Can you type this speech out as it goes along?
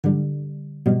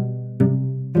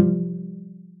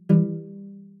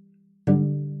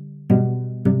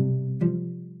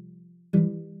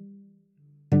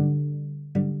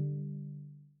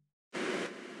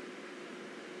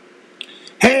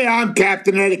I'm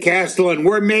Captain Eddie Castle, and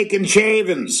we're making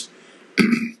shavings.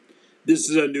 This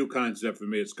is a new concept for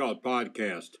me. It's called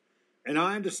podcast. And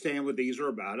I understand what these are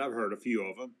about. I've heard a few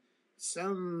of them.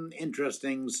 Some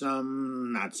interesting,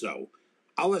 some not so.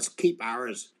 Let's keep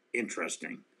ours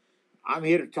interesting. I'm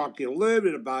here to talk to you a little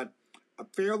bit about a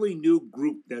fairly new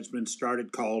group that's been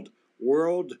started called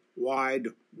Worldwide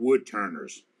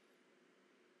Woodturners.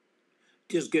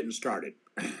 Just getting started.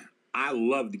 I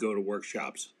love to go to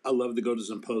workshops. I love to go to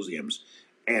symposiums.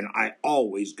 And I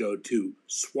always go to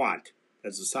SWAT,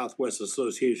 that's the Southwest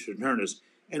Association of Turners,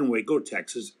 in Waco,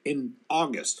 Texas, in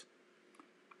August.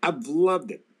 I've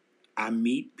loved it. I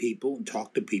meet people and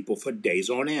talk to people for days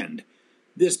on end.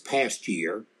 This past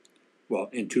year, well,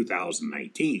 in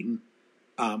 2019,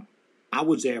 I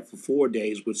was there for 4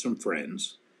 days with some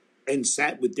friends and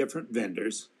sat with different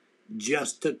vendors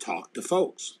just to talk to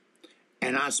folks.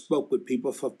 And I spoke with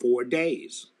people for 4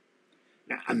 days.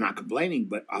 Now, I'm not complaining,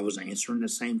 but I was answering the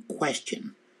same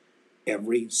question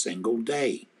every single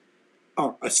day,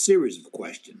 or a series of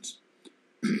questions.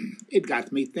 It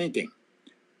got me thinking,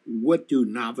 what do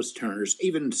novice turners,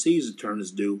 even seasoned turners,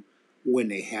 do when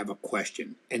they have a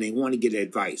question and they want to get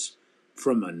advice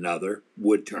from another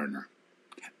wood turner?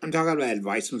 I'm talking about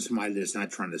advice from somebody that's not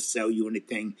trying to sell you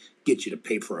anything, get you to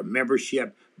pay for a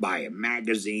membership, buy a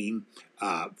magazine,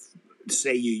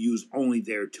 say you use only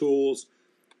their tools.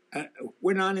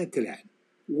 We're not into that.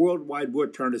 Worldwide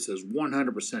Woodturners is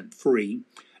 100% free,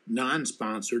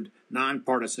 non-sponsored,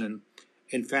 non-partisan.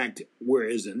 In fact, we're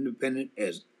as independent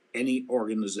as any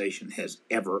organization has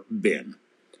ever been.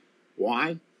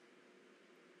 Why?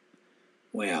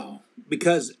 Well,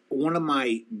 because one of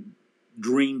my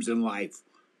dreams in life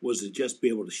was to just be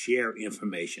able to share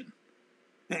information.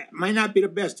 It might not be the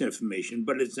best information,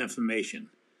 but it's information.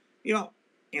 You know,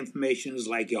 information is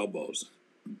like elbows.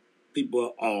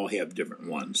 People all have different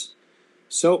ones.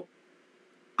 So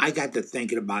I got to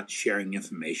thinking about sharing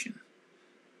information.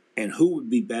 And who would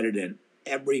be better than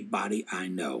everybody I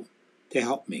know to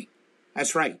help me?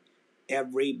 That's right.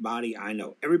 Everybody I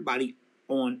know. Everybody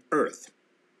on earth.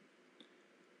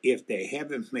 If they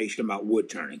have information about wood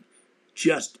turning,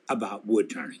 just about wood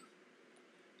turning,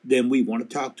 then we want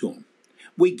to talk to them.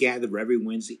 We gather every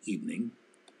Wednesday evening,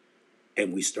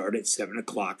 and we start at 7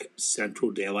 o'clock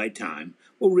Central Daylight Time.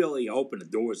 We'll really open the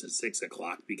doors at 6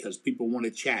 o'clock because people want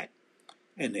to chat,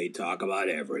 and they talk about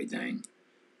everything.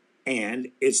 And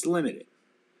it's limited.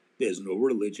 There's no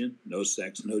religion, no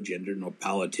sex, no gender, no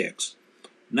politics.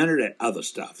 None of that other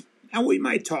stuff. And we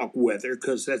might talk weather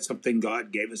because that's something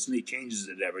God gave us and He changes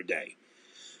it every day.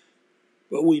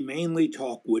 But we mainly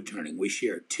talk wood turning. We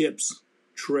share tips,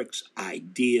 tricks,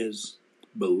 ideas,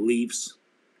 beliefs,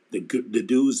 the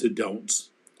do's, the don'ts.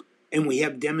 And we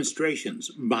have demonstrations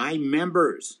by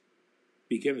members.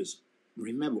 Because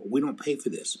remember, we don't pay for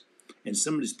this. And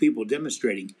some of these people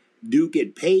demonstrating do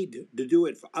get paid to do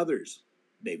it for others.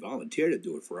 They volunteer to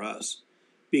do it for us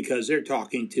because they're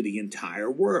talking to the entire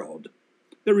world.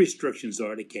 The restrictions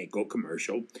are they can't go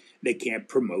commercial. They can't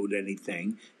promote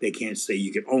anything. They can't say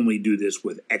you can only do this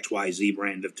with XYZ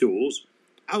brand of tools.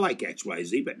 I like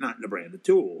XYZ, but not in the brand of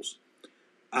tools.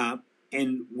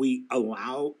 And we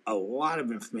allow a lot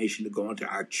of information to go into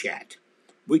our chat.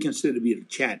 We consider to be the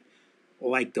chat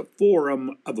like the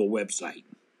forum of a website.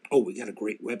 Oh, we got a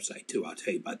great website too. I'll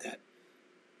tell you about that.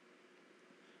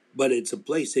 But it's a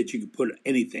place that you can put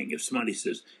anything. If somebody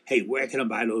says, hey, where can I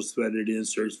buy those threaded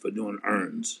inserts for doing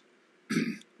urns?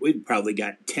 We've probably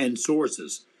got 10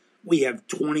 sources. We have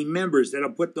 20 members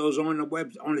that'll put those on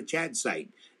the chat site.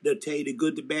 They'll tell you the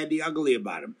good, the bad, the ugly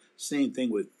about them. Same thing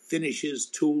with finishes,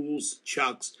 tools,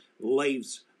 chucks,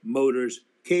 lathes, motors,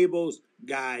 cables,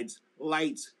 guides,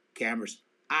 lights, cameras.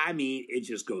 I mean, it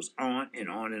just goes on and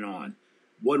on and on.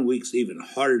 1 week's even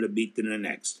harder to beat than the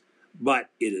next. But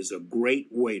it is a great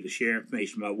way to share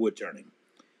information about wood turning.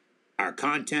 Our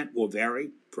content will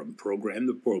vary from program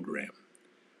to program.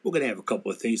 We're going to have a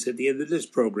couple of things at the end of this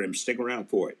program. Stick around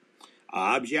for it.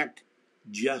 Object,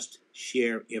 just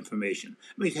share information.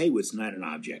 Let me tell you what's not an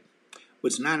object.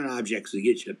 What's not an object is to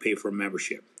get you to pay for a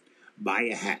membership, buy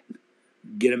a hat,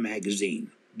 get a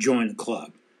magazine, join a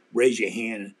club, raise your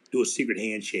hand, do a secret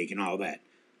handshake and all that.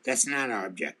 That's not our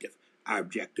objective. Our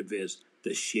objective is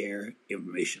to share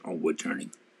information on wood turning.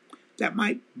 That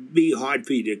might be hard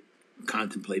for you to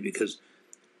contemplate because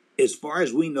as far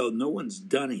as we know, no one's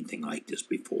done anything like this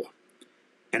before.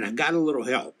 And I got a little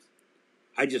help.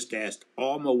 I just asked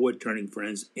all my wood turning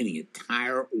friends in the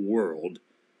entire world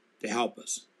to help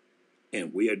us.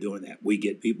 And we are doing that. We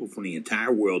get people from the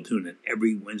entire world tuning in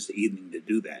every Wednesday evening to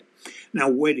do that. Now,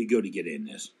 where do you go to get in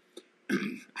this?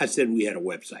 I said we had a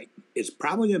website. It's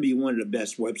probably going to be one of the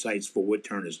best websites for wood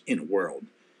turners in the world.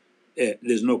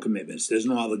 There's no commitments. There's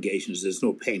no obligations. There's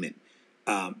no payment.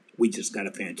 We just got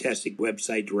a fantastic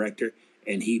website director,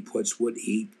 and he puts what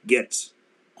he gets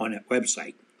on that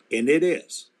website. And it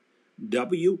is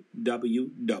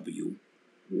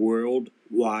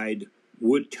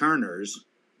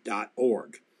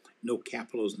www.worldwidewoodturners.org. No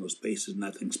capitals, no spaces,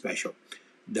 nothing special.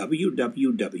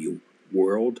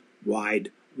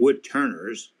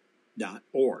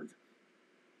 www.worldwidewoodturners.org.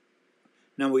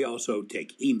 Now, we also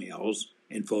take emails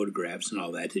and photographs and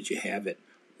all that you have at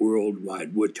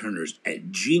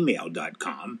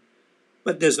worldwidewoodturners@gmail.com.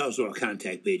 But there's also a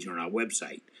contact page on our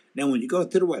website. Now, when you go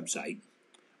to the website,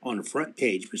 on the front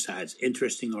page, besides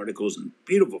interesting articles and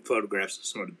beautiful photographs of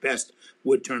some of the best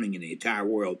wood turning in the entire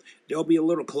world, there'll be a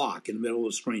little clock in the middle of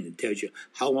the screen that tells you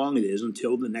how long it is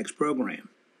until the next program.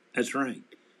 That's right.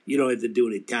 You don't have to do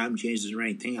any time changes or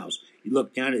anything else. You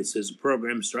look down, it says the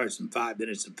program starts in 5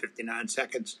 minutes and 59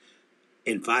 seconds.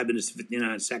 In 5 minutes and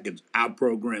 59 seconds, our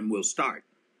program will start.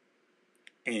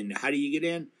 And how do you get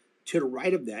in? To the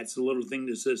right of that's a little thing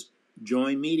that says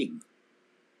Join Meeting.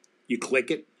 You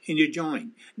click it and you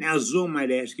join. Now, Zoom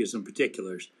might ask you some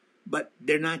particulars, but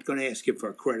they're not going to ask you for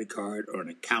a credit card or an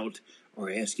account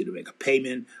or ask you to make a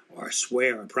payment or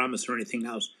swear or promise or anything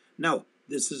else. No,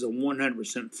 this is a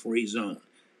 100% free zone.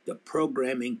 The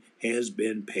programming has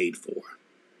been paid for.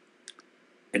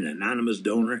 An anonymous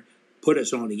donor put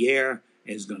us on the air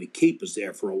and is going to keep us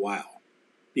there for a while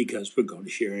because we're going to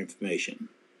share information.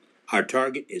 Our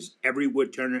target is every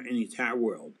wood turner in the entire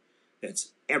world.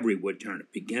 That's every wood turner.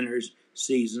 Beginners,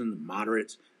 seasoned,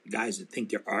 moderates, guys that think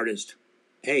they're artists.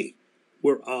 Hey,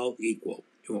 we're all equal.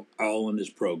 And we're all in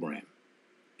this program.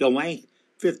 The length,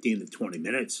 15 to 20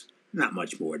 minutes. Not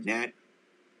much more than that.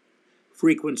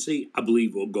 Frequency, I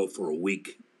believe we'll go for a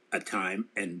week at a time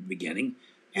and beginning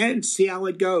and see how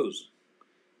it goes.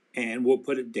 And we'll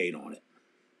put a date on it.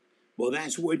 Well,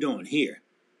 that's what we're doing here.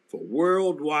 For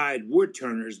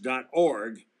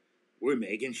worldwidewoodturners.org, we're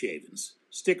making shavings.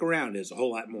 Stick around, there's a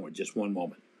whole lot more in just one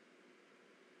moment.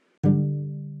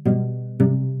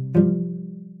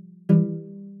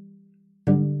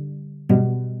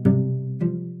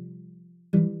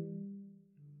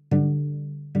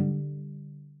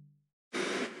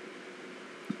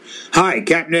 Hi,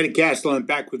 Captain Eddie Castle. I'm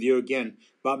back with you again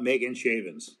about making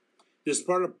shavings. This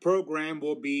part of the program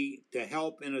will be to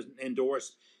help and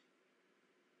endorse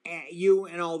you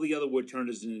and all the other wood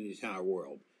turners in the entire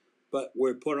world. But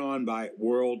we're put on by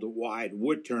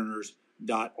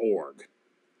worldwidewoodturners.org.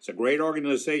 It's a great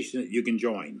organization that you can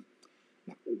join.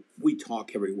 Now, we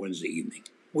talk every Wednesday evening.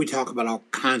 We talk about all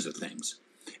kinds of things.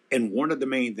 And one of the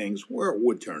main things, we're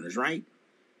wood turners, right?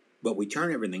 But we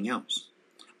turn everything else.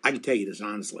 I can tell you this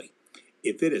honestly.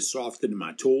 If it is softer than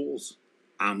my tools,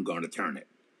 I'm going to turn it.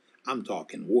 I'm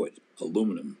talking wood,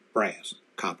 aluminum, brass,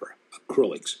 copper,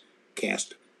 acrylics,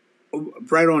 cast,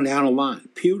 right on down the line,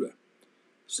 pewter,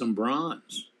 some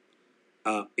bronze.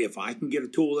 If I can get a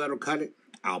tool that'll cut it,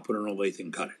 I'll put it on a lathe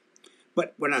and cut it.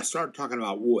 But when I start talking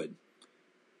about wood,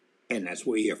 and that's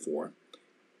what we're here for,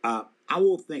 I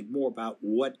will think more about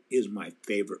what is my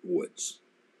favorite woods.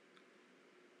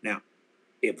 Now,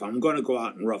 if I'm going to go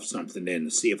out and rough something in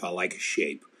to see if I like a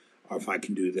shape, or if I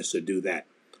can do this or do that,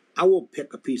 I will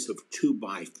pick a piece of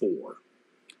 2x4.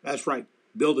 That's right,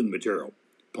 building material.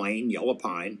 Plain yellow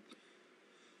pine.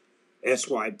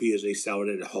 SYP as they sell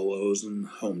it at Lowe's and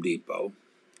Home Depot.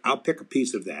 I'll pick a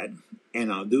piece of that,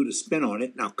 and I'll do the spin on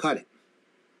it, and I'll cut it.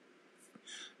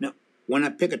 Now, when I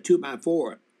pick a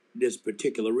 2x4, there's a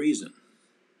particular reason.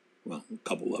 Well, a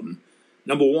couple of them.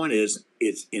 Number one is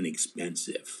it's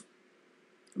inexpensive.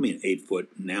 I mean, 8 foot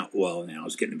now. Well, now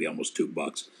it's getting to be almost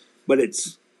 $2, but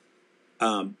it's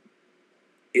an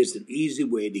easy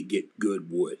way to get good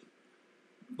wood.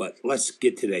 But let's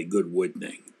get to that good wood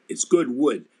thing. It's good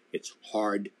wood. It's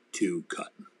hard to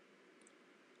cut.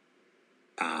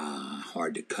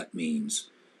 Hard to cut means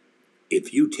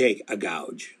if you take a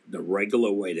gouge, the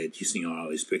regular way that you see on all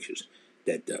these pictures,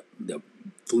 that the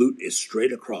flute is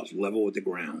straight across, level with the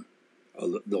ground,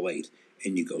 or the lathe,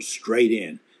 and you go straight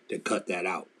in to cut that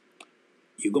out.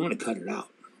 You're going to cut it out,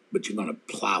 but you're going to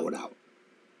plow it out.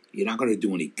 You're not going to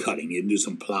do any cutting. You do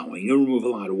some plowing. You remove a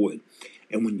lot of wood.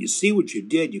 And when you see what you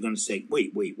did, you're going to say,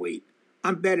 wait.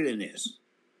 I'm better than this.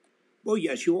 Well,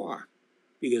 yes, you are,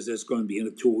 because that's going to be in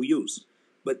a tool use.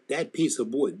 But that piece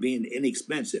of wood being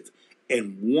inexpensive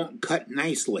and won't cut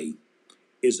nicely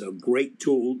is a great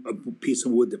tool, a piece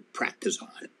of wood to practice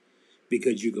on.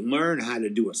 Because you can learn how to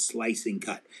do a slicing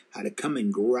cut, how to come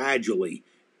in gradually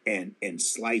and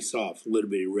slice off little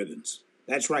bitty ribbons.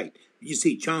 That's right. You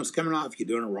see chunks coming off, you're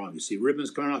doing it wrong. You see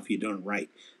ribbons coming off, you're doing it right.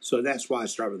 So that's why I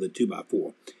start with a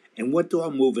 2x4. And what do I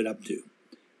move it up to?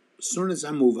 As soon as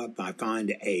I move up, I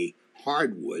find a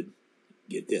hardwood.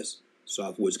 Get this.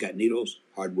 Softwood's got needles.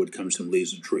 Hardwood comes from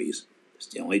leaves of trees. It's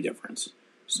the only difference.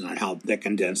 It's not how thick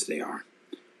and dense they are.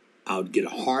 I would get a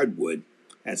hardwood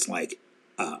that's like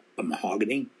a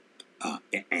mahogany,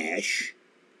 ash,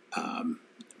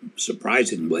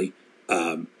 surprisingly.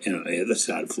 And on the other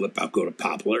side flip, I'll go to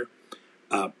poplar.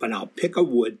 But I'll pick a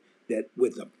wood that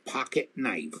with a pocket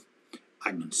knife,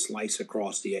 I can slice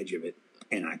across the edge of it,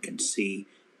 and I can see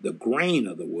the grain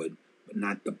of the wood, but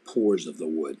not the pores of the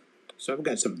wood. So I've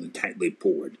got something tightly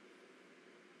poured.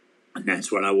 And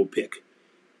that's what I will pick.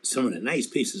 Some of the nice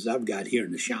pieces I've got here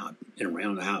in the shop and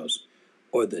around the house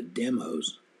are the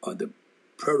demos, or the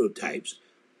prototypes,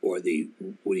 or the,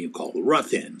 the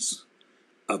rough ends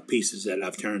of pieces that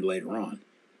I've turned later on.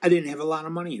 I didn't have a lot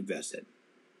of money invested.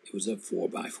 It was a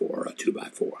 4x4 or a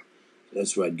 2x4. So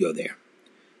that's where I'd go there.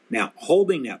 Now,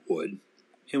 holding that wood,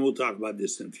 and we'll talk about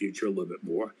this in the future a little bit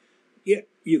more, yeah,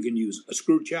 you can use a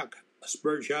screw chuck, a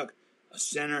spur chuck, a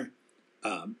center,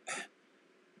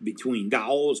 between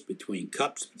dowels, between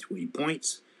cups, between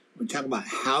points. We're talking about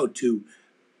how to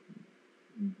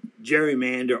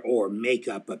gerrymander or make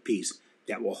up a piece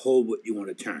that will hold what you want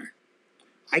to turn.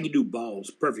 I can do balls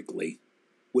perfectly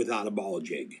without a ball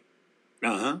jig.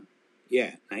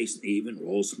 Yeah, nice and even,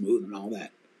 roll smooth and all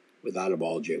that without a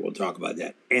ball jig. We'll talk about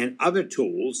that. And other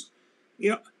tools,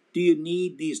 do you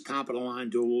need these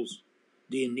top-of-the-line tools?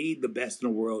 Do you need the best in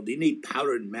the world? Do you need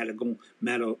powdered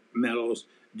metals?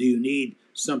 Do you need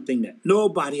something that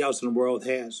nobody else in the world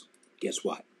has? Guess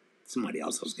what? Somebody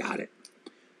else has got it.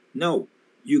 No,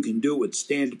 you can do it with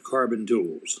standard carbon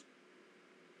tools.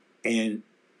 And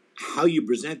how you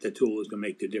present the tool is going to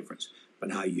make the difference,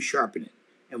 but how you sharpen it.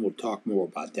 And we'll talk more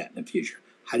about that in the future.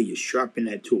 How do you sharpen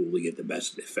that tool to get the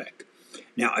best effect?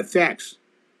 Now, effects,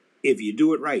 if you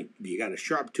do it right, if you got a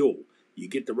sharp tool, you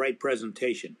get the right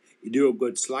presentation, you do a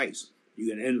good slice,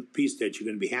 you're going to end up with a piece that you're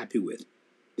going to be happy with.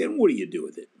 Then what do you do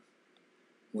with it?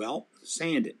 Well,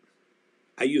 sand it.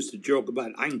 I used to joke about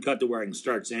it. I can cut to where I can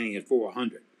start sanding at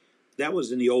 400. That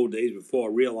was in the old days before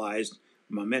I realized,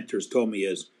 my mentors told me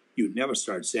is, you'd never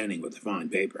start sanding with a fine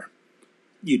paper.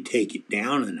 You take it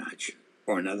down a notch,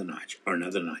 or another notch, or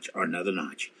another notch, or another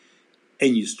notch.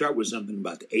 And you start with something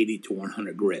about the 80 to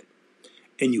 100 grit.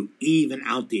 And you even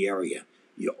out the area.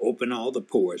 You open all the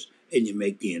pores, and you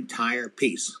make the entire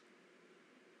piece.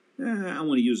 I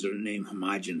want to use the name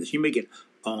homogeneous. You make it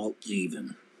all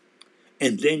even.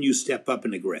 And then you step up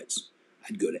in the grits.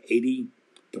 I'd go to 80,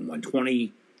 to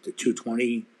 120, to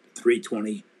 220, to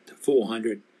 320, to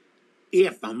 400.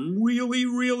 If I'm really,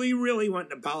 really, really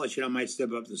wanting to polish it, I might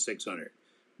step up to 600.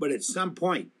 But at some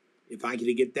point, if I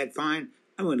can get that fine,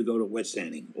 I'm going to go to wet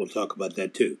sanding. We'll talk about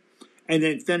that too. And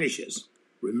then finishes.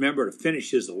 Remember, the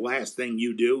finish is the last thing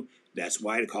you do. That's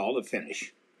why it's called a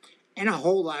finish. And a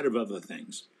whole lot of other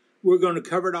things. We're going to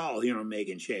cover it all here on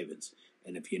Making Shavings.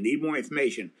 And if you need more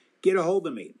information, get a hold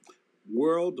of me.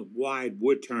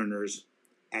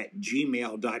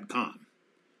 worldwidewoodturners@gmail.com.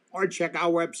 Or check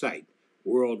our website,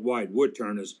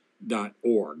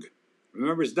 worldwidewoodturners.org.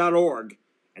 Remember, it's .org,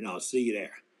 and I'll see you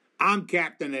there. I'm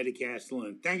Captain Eddie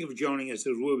Castellan. Thank you for joining us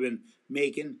as we've been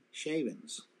making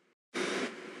shavings.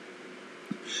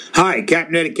 Hi,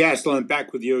 Captain Eddie Castellan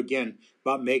back with you again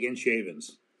about making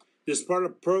shavings. This part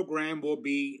of the program will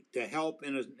be to help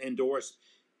and endorse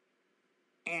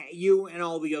you and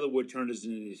all the other woodturners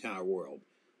in the entire world.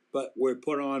 But we're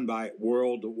put on by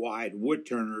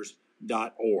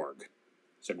worldwidewoodturners.org.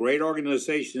 It's a great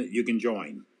organization that you can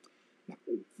join.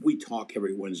 We talk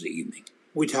every Wednesday evening.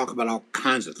 We talk about all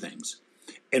kinds of things.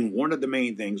 And one of the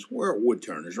main things, we're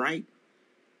woodturners, right?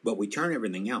 But we turn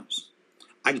everything else.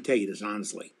 I can tell you this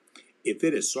honestly. If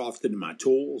it is softer than my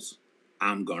tools,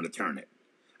 I'm going to turn it.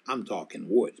 I'm talking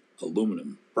wood,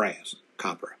 aluminum, brass,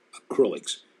 copper,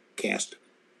 acrylics, cast,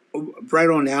 right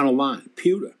on down the line,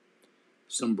 pewter,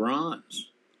 some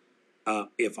bronze.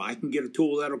 If I can get a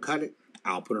tool that'll cut it,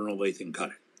 I'll put it on a lathe and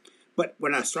cut it. But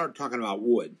when I start talking about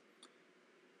wood,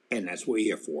 and that's what we're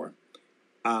here for,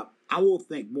 I will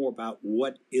think more about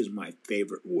what is my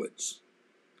favorite woods.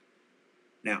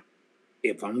 Now,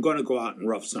 if I'm going to go out and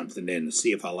rough something in to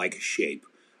see if I like a shape,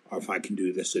 or if I can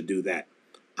do this or do that,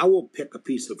 I will pick a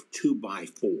piece of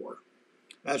 2x4.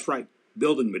 That's right,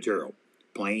 building material.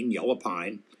 Plain yellow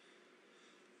pine.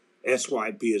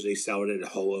 SYP as they sell it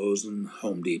at Lowe's and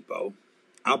Home Depot.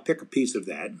 I'll pick a piece of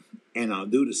that, and I'll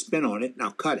do the spin on it, and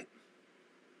I'll cut it.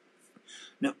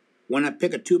 Now, when I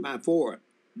pick a 2x4,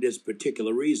 there's a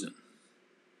particular reason.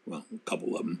 Well, a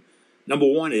couple of them. Number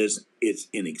one is it's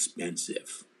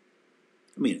inexpensive.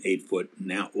 I mean, 8 foot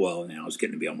now. Well, now it's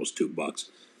getting to be almost $2,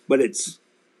 but it's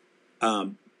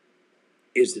an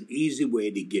easy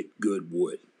way to get good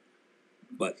wood.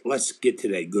 But let's get to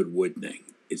that good wood thing.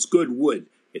 It's good wood.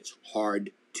 It's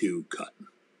hard to cut.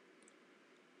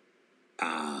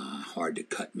 Hard to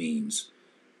cut means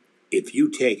if you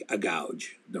take a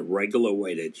gouge, the regular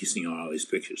way that you see on all these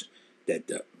pictures, that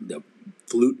the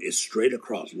flute is straight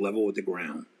across, level with the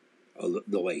ground, or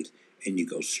the lathe, and you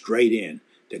go straight in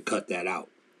to cut that out.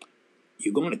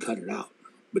 You're going to cut it out,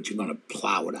 but you're going to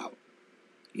plow it out.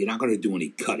 You're not going to do any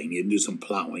cutting. You do some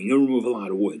plowing. You remove a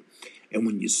lot of wood. And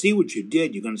when you see what you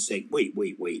did, you're going to say,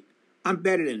 wait. I'm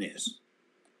better than this.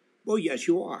 Well, yes,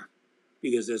 you are,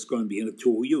 because that's going to be in a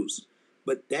tool use.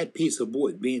 But that piece of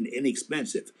wood, being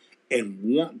inexpensive and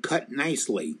won't cut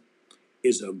nicely,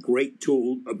 is a great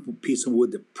tool, a piece of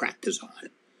wood to practice on.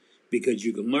 Because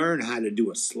you can learn how to do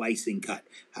a slicing cut,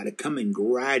 how to come in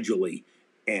gradually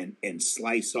and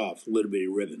slice off little bitty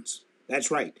ribbons. That's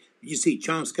right. You see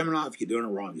chunks coming off, you're doing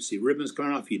it wrong. You see ribbons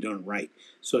coming off, you're doing it right.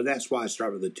 So that's why I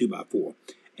start with a 2x4.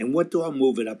 And what do I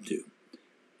move it up to?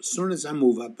 As soon as I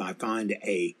move up, I find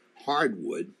a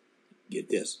hardwood. Get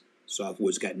this.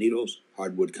 Softwood's got needles.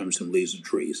 Hardwood comes from leaves of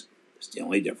trees. It's the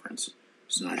only difference.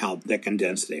 It's not how thick and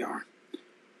dense they are.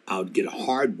 I'll get a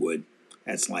hardwood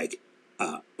that's like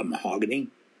a mahogany,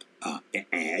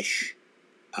 ash,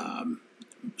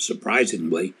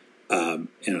 surprisingly, and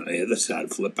on the other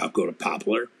side flip, I'll go to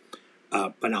poplar.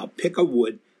 But I'll pick a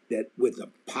wood that with a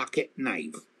pocket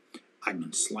knife, I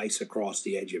can slice across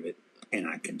the edge of it, and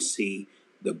I can see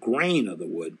the grain of the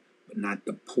wood, but not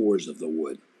the pores of the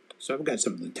wood. So I've got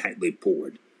something tightly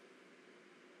poured.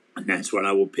 And that's what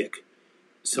I will pick.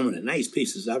 Some of the nice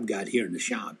pieces I've got here in the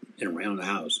shop and around the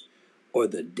house are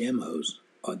the demos,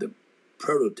 or the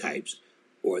prototypes,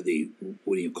 or the,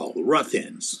 the rough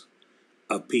ends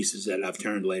of pieces that I've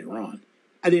turned later on.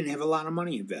 I didn't have a lot of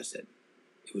money invested.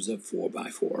 It was a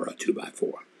 4x4 or a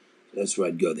 2x4. That's where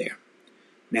I'd go there.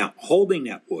 Now, holding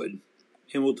that wood,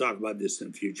 and we'll talk about this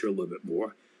in the future a little bit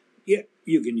more, yeah,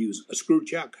 you can use a screw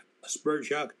chuck, a spur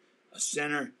chuck, a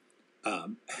center,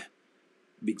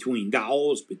 between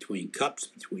dowels, between cups,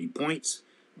 between points.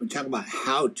 We're talking about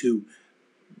how to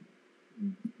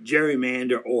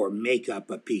gerrymander or make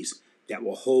up a piece that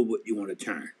will hold what you want to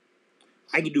turn.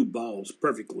 I can do balls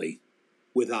perfectly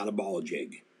without a ball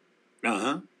jig.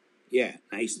 Yeah,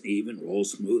 nice and even, roll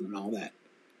smooth and all that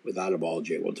without a ball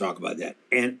jig. We'll talk about that.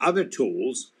 And other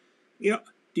tools, do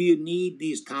you need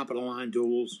these top-of-the-line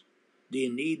tools? Do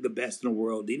you need the best in the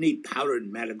world? Do you need powdered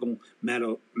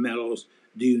metals?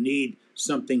 Do you need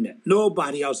something that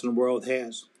nobody else in the world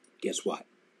has? Guess what?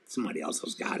 Somebody else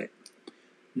has got it.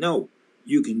 No,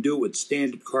 you can do it with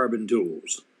standard carbon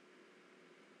tools.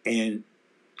 And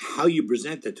how you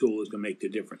present the tool is going to make the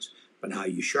difference, but how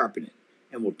you sharpen it.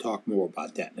 And we'll talk more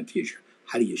about that in the future.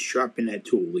 How do you sharpen that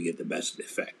tool to get the best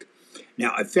effect?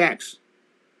 Now, effects,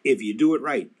 if you do it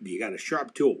right, if you got a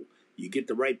sharp tool, you get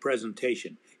the right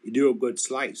presentation, you do a good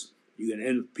slice, you're going to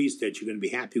end up with a piece that you're going to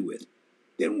be happy with.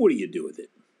 Then what do you do with it?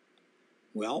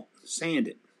 Well, sand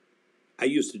it. I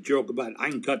used to joke about I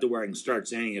can cut to where I can start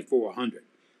sanding at 400.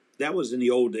 That was in the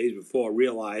old days before I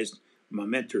realized, my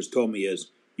mentors told me is,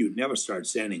 you'd never start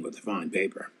sanding with a fine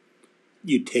paper.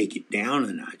 You take it down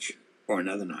a notch, or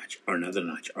another notch, or another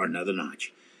notch, or another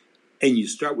notch. And you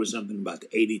start with something about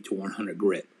the 80 to 100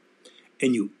 grit.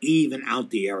 And you even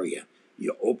out the area.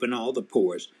 You open all the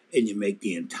pores, and you make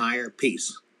the entire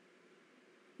piece.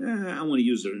 I want to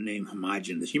use the name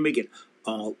homogeneous. You make it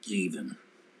all even.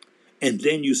 And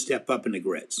then you step up in the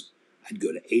grits. I'd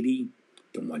go to 80,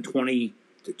 to 120,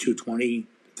 to 220,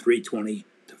 to 320,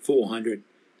 to 400.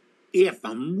 If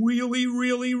I'm really,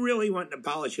 really, really wanting to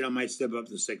polish it, I might step up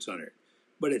to 600.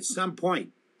 But at some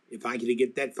point, if I can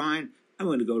get that fine, I'm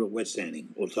going to go to wet sanding.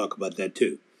 We'll talk about that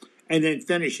too. And then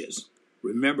finishes.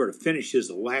 Remember, the finish is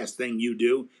the last thing you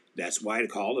do. That's why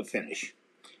it's called a finish.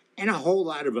 And a whole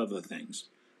lot of other things.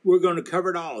 We're going to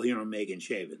cover it all here on Making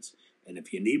Shavings. And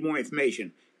if you need more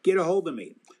information, get a hold of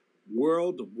me.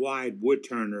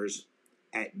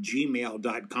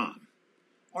 worldwidewoodturners@gmail.com.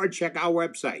 Or check our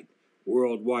website,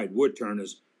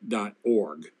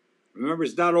 worldwidewoodturners.org. Remember,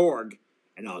 it's .org,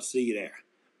 and I'll see you there.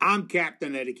 I'm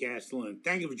Captain Eddie Castellan.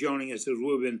 Thank you for joining us as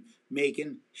we've been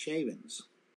making shavings.